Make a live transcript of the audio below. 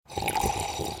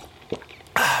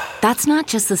That's not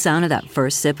just the sound of that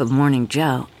first sip of Morning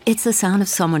Joe. It's the sound of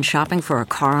someone shopping for a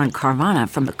car on Carvana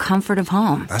from the comfort of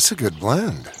home. That's a good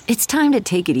blend. It's time to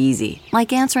take it easy,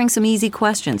 like answering some easy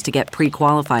questions to get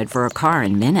pre-qualified for a car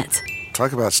in minutes.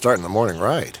 Talk about starting the morning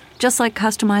right. Just like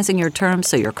customizing your terms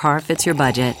so your car fits your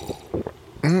budget.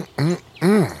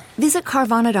 Visit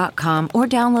Carvana.com or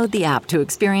download the app to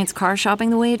experience car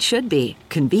shopping the way it should be.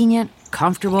 Convenient,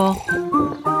 comfortable.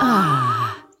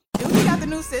 We got the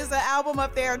new SZA album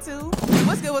up there too.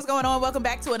 What's good? What's going on? Welcome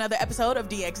back to another episode of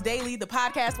DX Daily, the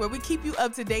podcast where we keep you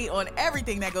up to date on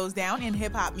everything that goes down in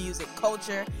hip-hop music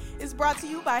culture. It's brought to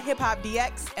you by Hip Hop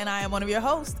DX, and I am one of your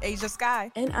hosts, Asia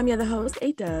Sky. And I'm your other host,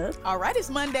 A-Dub. All right, it's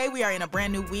Monday. We are in a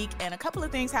brand new week, and a couple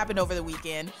of things happened over the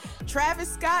weekend.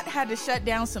 Travis Scott had to shut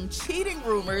down some cheating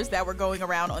rumors that were going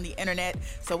around on the internet,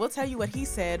 so we'll tell you what he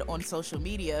said on social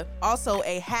media. Also,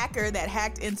 a hacker that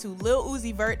hacked into Lil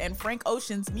Uzi Vert and Frank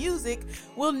Ocean's music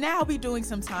will now be doing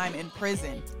some time in prison.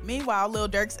 Meanwhile, Lil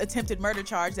Durk's attempted murder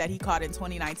charge that he caught in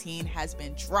 2019 has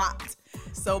been dropped.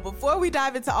 So before we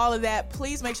dive into all of that,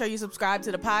 please make sure you subscribe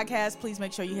to the podcast. Please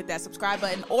make sure you hit that subscribe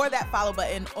button or that follow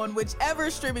button on whichever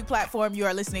streaming platform you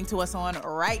are listening to us on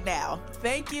right now.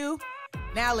 Thank you.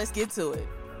 Now let's get to it.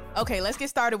 Okay, let's get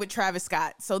started with Travis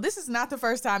Scott. So this is not the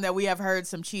first time that we have heard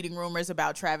some cheating rumors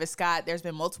about Travis Scott. There's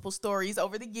been multiple stories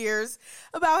over the years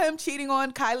about him cheating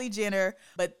on Kylie Jenner.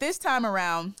 But this time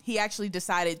around, he actually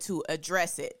decided to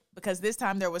address it because this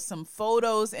time there was some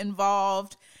photos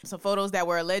involved, some photos that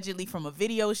were allegedly from a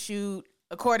video shoot,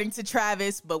 according to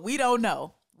Travis, but we don't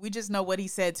know. We just know what he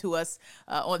said to us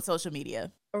on social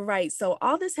media. Right. So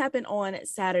all this happened on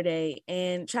Saturday,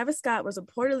 and Travis Scott was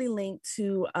reportedly linked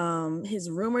to his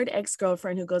rumored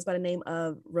ex-girlfriend who goes by the name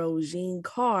of Rosine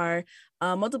Carr.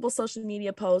 Multiple social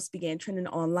media posts began trending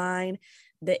online.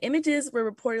 The images were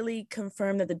reportedly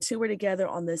confirmed that the two were together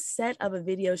on the set of a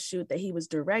video shoot that he was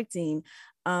directing.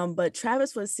 But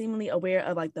Travis was seemingly aware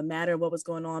of like the matter, what was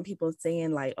going on, people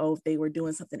saying like, oh, they were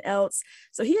doing something else.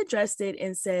 So he addressed it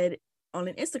and said, on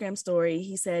an Instagram story,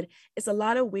 he said, it's a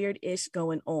lot of weird-ish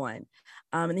going on.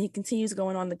 And he continues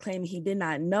going on to claim he did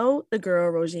not know the girl,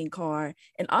 Rosine Carr,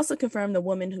 and also confirmed the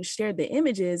woman who shared the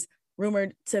images,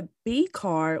 rumored to be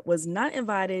Carr, was not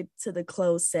invited to the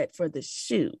closed set for the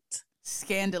shoot.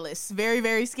 Scandalous. Very,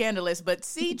 very scandalous. But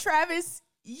see, Travis,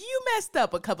 you messed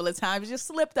up a couple of times. You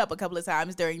slipped up a couple of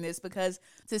times during this, because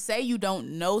to say you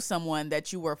don't know someone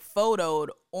that you were photoed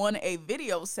on a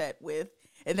video set with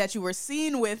and that you were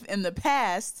seen with in the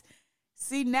past,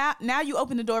 see, now you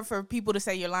open the door for people to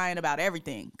say you're lying about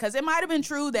everything. Because it might have been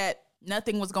true that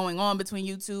nothing was going on between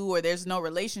you two or there's no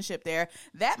relationship there.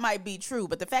 That might be true.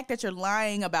 But the fact that you're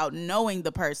lying about knowing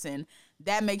the person,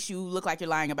 that makes you look like you're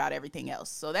lying about everything else.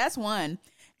 So that's one.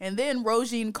 And then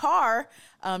Rosine Carr,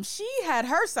 she had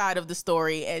her side of the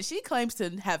story, and she claims to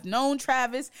have known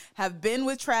Travis, have been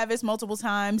with Travis multiple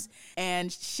times,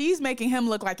 and she's making him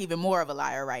look like even more of a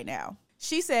liar right now.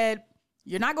 She said,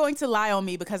 "You're not going to lie on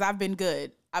me because I've been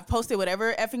good. I've posted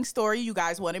whatever effing story you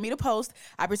guys wanted me to post.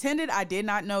 I pretended I did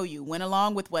not know you, went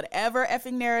along with whatever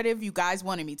effing narrative you guys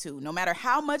wanted me to, no matter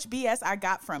how much BS I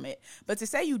got from it. But to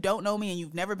say you don't know me and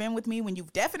you've never been with me when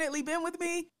you've definitely been with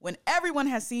me, when everyone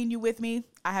has seen you with me,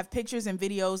 I have pictures and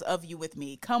videos of you with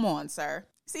me. Come on, sir."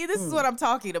 See, this is what I'm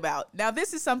talking about. Now,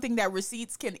 this is something that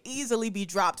receipts can easily be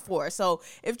dropped for. So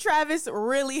if Travis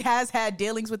really has had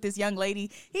dealings with this young lady,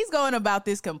 he's going about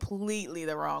this completely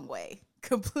the wrong way.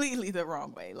 Completely the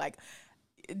wrong way. Like,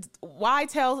 why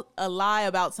tell a lie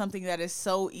about something that is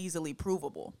so easily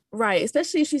provable? Right.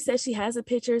 Especially if she says she has the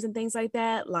pictures and things like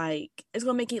that. Like, it's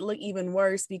going to make it look even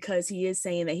worse because he is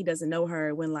saying that he doesn't know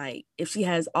her when, like, if she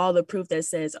has all the proof that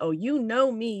says, oh, you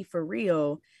know me for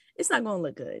real, it's not going to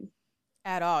look good.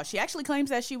 At all. She actually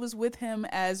claims that she was with him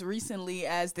as recently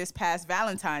as this past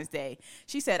Valentine's Day.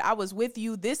 She said, "I was with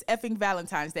you this effing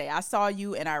Valentine's Day. I saw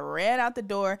you and I ran out the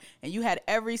door and you had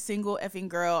every single effing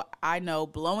girl I know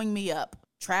blowing me up.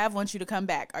 Trav wants you to come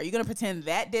back. Are you going to pretend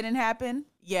that didn't happen?"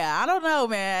 Yeah, I don't know,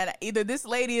 man. Either this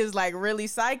lady is like really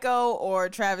psycho or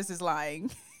Travis is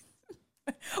lying.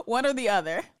 One or the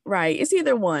other. Right. It's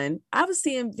either one. I was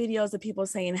seeing videos of people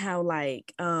saying how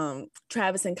like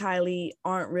Travis and Kylie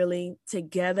aren't really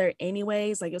together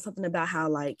anyways. Like it was something about how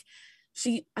like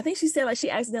I think she said like she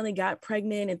accidentally got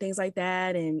pregnant and things like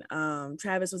that. And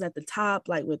Travis was at the top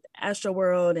like with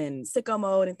Astroworld and Sicko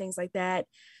Mode and things like that.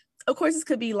 Of course, this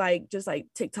could be like just like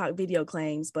TikTok video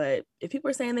claims, but if people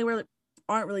are saying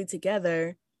aren't really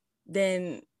together,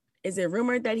 then is it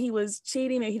rumored that he was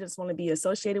cheating or he just want to be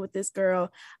associated with this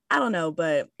girl? I don't know,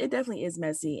 but it definitely is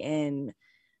messy. And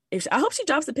I hope she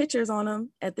drops the pictures on him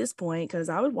at this point because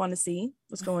I would want to see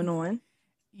what's going on.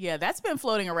 Yeah, that's been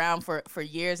floating around for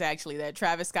years, actually, that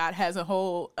Travis Scott has a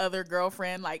whole other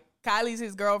girlfriend. Like, Kylie's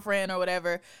his girlfriend or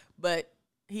whatever, but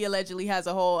he allegedly has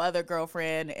a whole other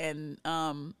girlfriend. And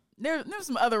there's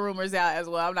some other rumors out as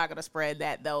well. I'm not going to spread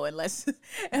that, though, unless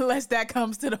that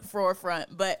comes to the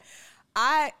forefront. But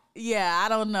I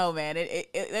don't know, man.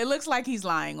 It looks like he's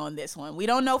lying on this one. We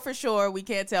don't know for sure. We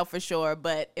can't tell for sure.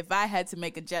 But if I had to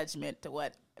make a judgment to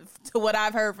what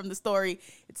I've heard from the story,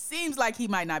 it seems like he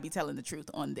might not be telling the truth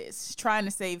on this. He's trying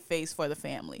to save face for the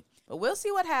family. But we'll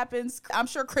see what happens. I'm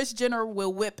sure Kris Jenner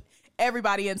will whip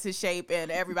everybody into shape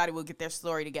and everybody will get their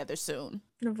story together soon.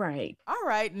 Right. All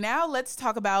right, now let's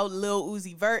talk about Lil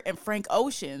Uzi Vert and Frank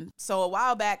Ocean. So a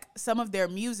while back, some of their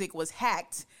music was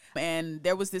hacked, and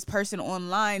there was this person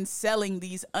online selling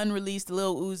these unreleased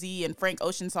Lil Uzi and Frank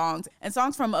Ocean songs and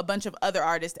songs from a bunch of other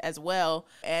artists as well.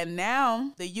 And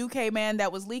now the UK man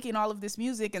that was leaking all of this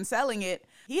music and selling it,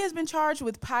 he has been charged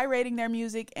with pirating their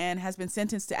music and has been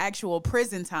sentenced to actual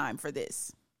prison time for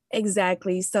this.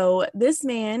 Exactly. So this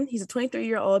man, he's a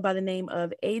 23-year-old by the name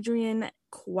of Adrian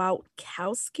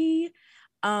Kwiatkowski.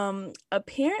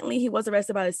 Apparently he was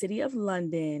arrested by the city of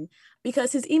London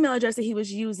because his email address that he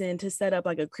was using to set up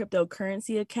like a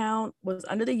cryptocurrency account was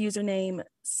under the username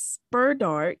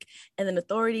Durk. And then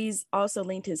authorities also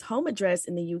linked his home address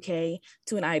in the UK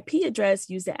to an IP address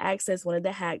used to access one of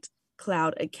the hacked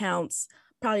cloud accounts,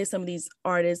 probably some of these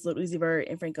artists, Lil Uzi Vert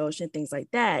and Frank Ocean, things like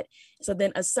that. So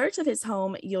then a search of his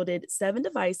home yielded 7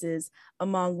 devices,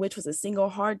 among which was a single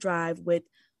hard drive with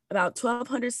about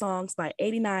 1,200 songs by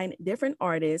 89 different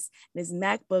artists. And his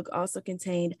MacBook also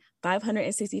contained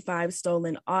 565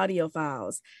 stolen audio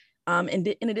files.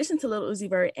 In addition to Lil Uzi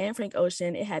Vert and Frank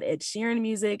Ocean, it had Ed Sheeran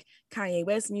music, Kanye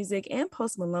West music, and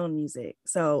Post Malone music.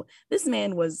 So this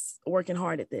man was working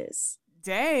hard at this.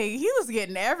 Dang, he was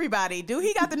getting everybody. Dude,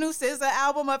 he got the new SZA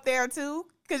album up there too?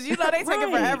 Because you know they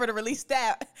taking forever to release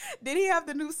that. Did he have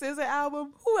the new SZA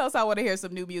album? Who else I want to hear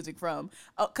some new music from?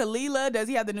 Kalila, does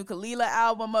he have the new Kalila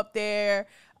album up there?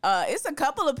 It's a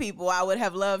couple of people I would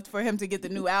have loved for him to get the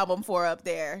new album for up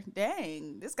there.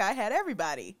 Dang, this guy had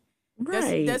everybody.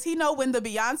 Right. Does he know when the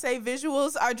Beyonce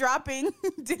visuals are dropping?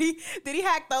 Did he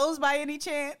hack those by any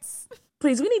chance?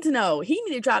 Please, we need to know. He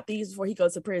need to drop these before he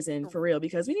goes to prison, for real,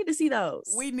 because we need to see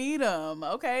those. We need them,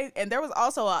 okay? And there was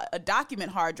also a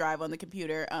document hard drive on the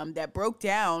computer that broke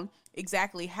down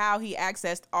exactly how he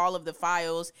accessed all of the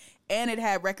files, and it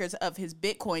had records of his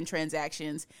Bitcoin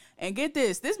transactions. And get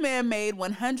this man made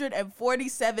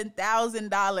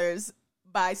 $147,000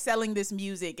 by selling this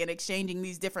music and exchanging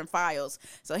these different files.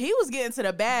 So he was getting to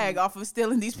the bag off of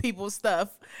stealing these people's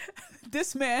stuff.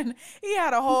 This man, he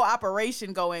had a whole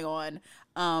operation going on.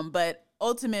 But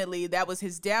ultimately, that was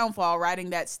his downfall,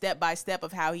 writing that step-by-step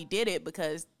of how he did it,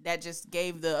 because that just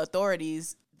gave the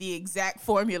authorities the exact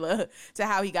formula to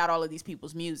how he got all of these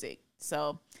people's music.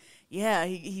 So, yeah,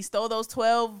 he stole those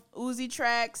 12 Uzi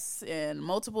tracks and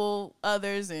multiple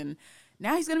others, and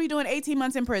now he's going to be doing 18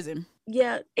 months in prison.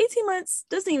 Yeah, 18 months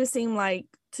doesn't even seem like,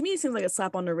 to me, it seems like a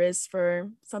slap on the wrist for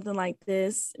something like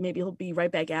this. Maybe he'll be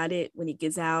right back at it when he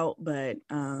gets out, but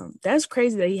that's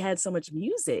crazy that he had so much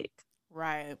music.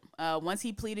 Right. Once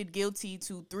he pleaded guilty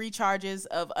to 3 charges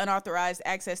of unauthorized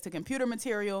access to computer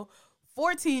material,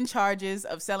 14 charges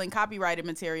of selling copyrighted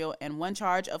material, and 1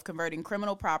 charge of converting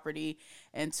criminal property,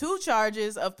 and 2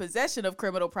 charges of possession of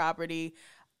criminal property.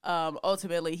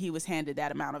 Ultimately, he was handed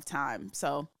that amount of time.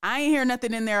 So I ain't hear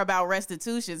nothing in there about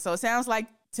restitution. So it sounds like,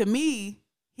 to me,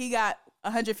 he got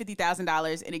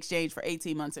 $150,000 in exchange for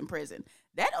 18 months in prison.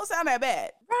 That don't sound that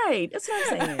bad. Right. That's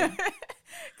what I'm saying.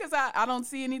 Because I don't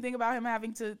see anything about him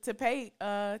having to pay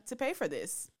for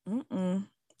this.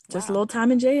 Just a little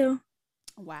time in jail.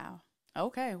 Wow.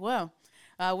 Okay. Well,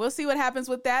 we'll see what happens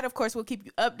with that. Of course, we'll keep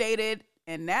you updated.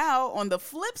 And now, on the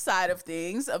flip side of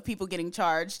things, of people getting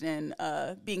charged and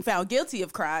being found guilty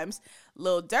of crimes,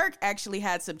 Lil Durk actually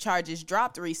had some charges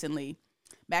dropped recently.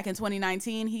 Back in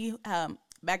 2019, he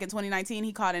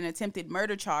caught an attempted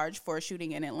murder charge for a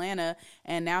shooting in Atlanta,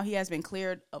 and now he has been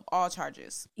cleared of all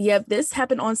charges. Yep, this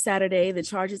happened on Saturday. The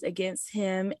charges against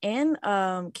him and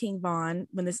King Von,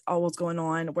 when this all was going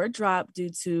on, were dropped due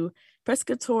to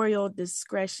prosecutorial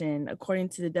discretion, according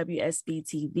to the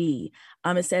WSB-TV.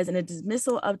 It says, in a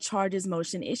dismissal of charges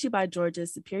motion issued by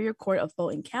Georgia's Superior Court of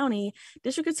Fulton County,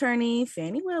 District Attorney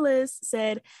Fannie Willis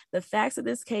said the facts of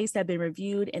this case have been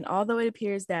reviewed, and although it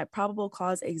appears that probable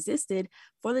cause existed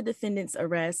for the defendant's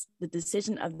arrest, the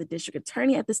decision of the district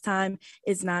attorney at this time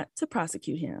is not to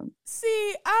prosecute him.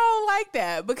 See, I don't like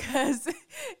that, because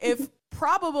if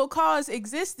probable cause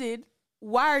existed,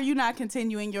 why are you not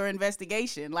continuing your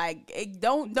investigation? Like,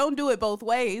 don't do it both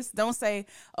ways. Don't say,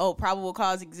 oh, probable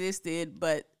cause existed,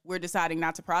 but we're deciding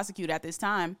not to prosecute at this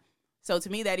time. So to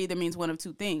me, that either means one of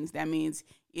two things. That means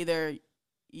either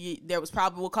there was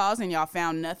probable cause and y'all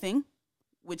found nothing,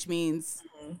 which means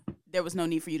there was no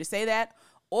need for you to say that,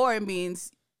 or it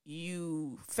means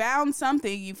you found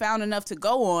something, you found enough to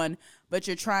go on, but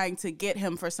you're trying to get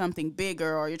him for something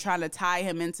bigger, or you're trying to tie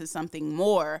him into something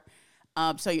more.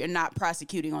 So you're not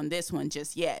prosecuting on this one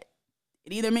just yet.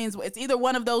 It's either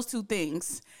one of those two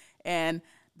things. And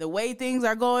the way things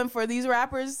are going for these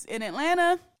rappers in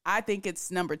Atlanta, I think it's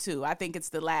number two. I think it's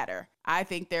the latter. I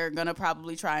think they're going to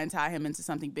probably try and tie him into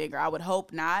something bigger. I would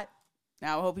hope not.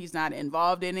 Now, I hope he's not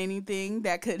involved in anything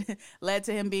that could lead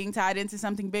to him being tied into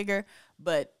something bigger.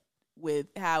 But with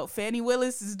how Fannie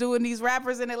Willis is doing these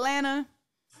rappers in Atlanta,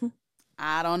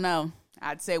 I don't know.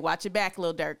 I'd say watch your back,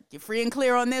 Lil Durk. You're free and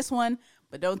clear on this one,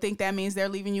 but don't think that means they're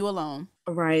leaving you alone.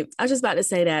 Right. I was just about to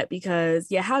say that because,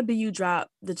 how do you drop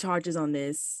the charges on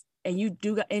this?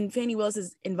 And Fannie Willis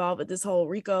is involved with this whole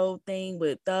RICO thing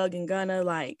with Thug and Gunna.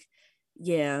 Like,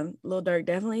 Lil Durk,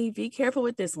 definitely be careful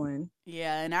with this one.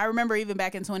 Yeah, and I remember even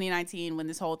back in 2019 when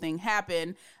this whole thing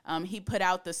happened, he put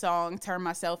out the song Turn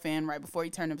Myself In right before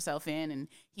he turned himself in, and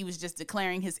he was just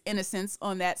declaring his innocence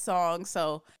on that song.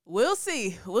 So we'll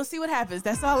see. We'll see what happens.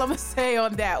 That's all I'm going to say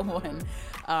on that one.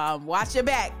 Watch your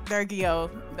back,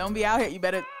 Durkio. Don't be out here. You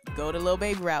better go the Lil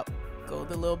Baby route. Go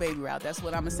the Lil Baby route. That's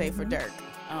what I'm going to say for Durk.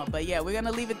 But we're going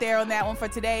to leave it there on that one for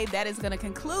today. That is going to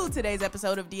conclude today's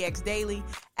episode of DX Daily.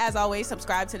 As always,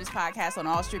 subscribe to this podcast on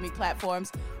all streaming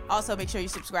platforms. Also, make sure you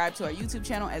subscribe to our YouTube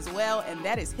channel as well, and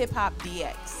that is Hip Hop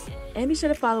DX. And be sure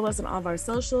to follow us on all of our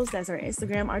socials. That's our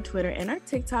Instagram, our Twitter, and our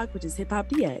TikTok, which is Hip Hop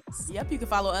DX. Yep, you can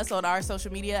follow us on our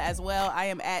social media as well. I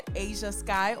am at Asia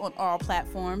Sky on all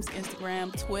platforms,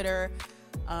 Instagram, Twitter,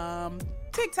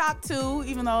 TikTok too,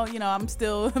 even though, I'm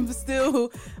still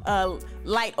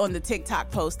light on the TikTok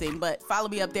posting, but follow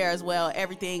me up there as well.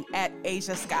 Everything at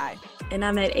Asia Sky. And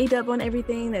I'm at ADUB on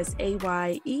everything. That's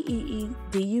AYEEEDUBB.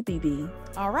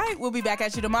 All right. We'll be back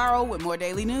at you tomorrow with more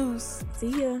daily news.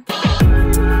 See ya.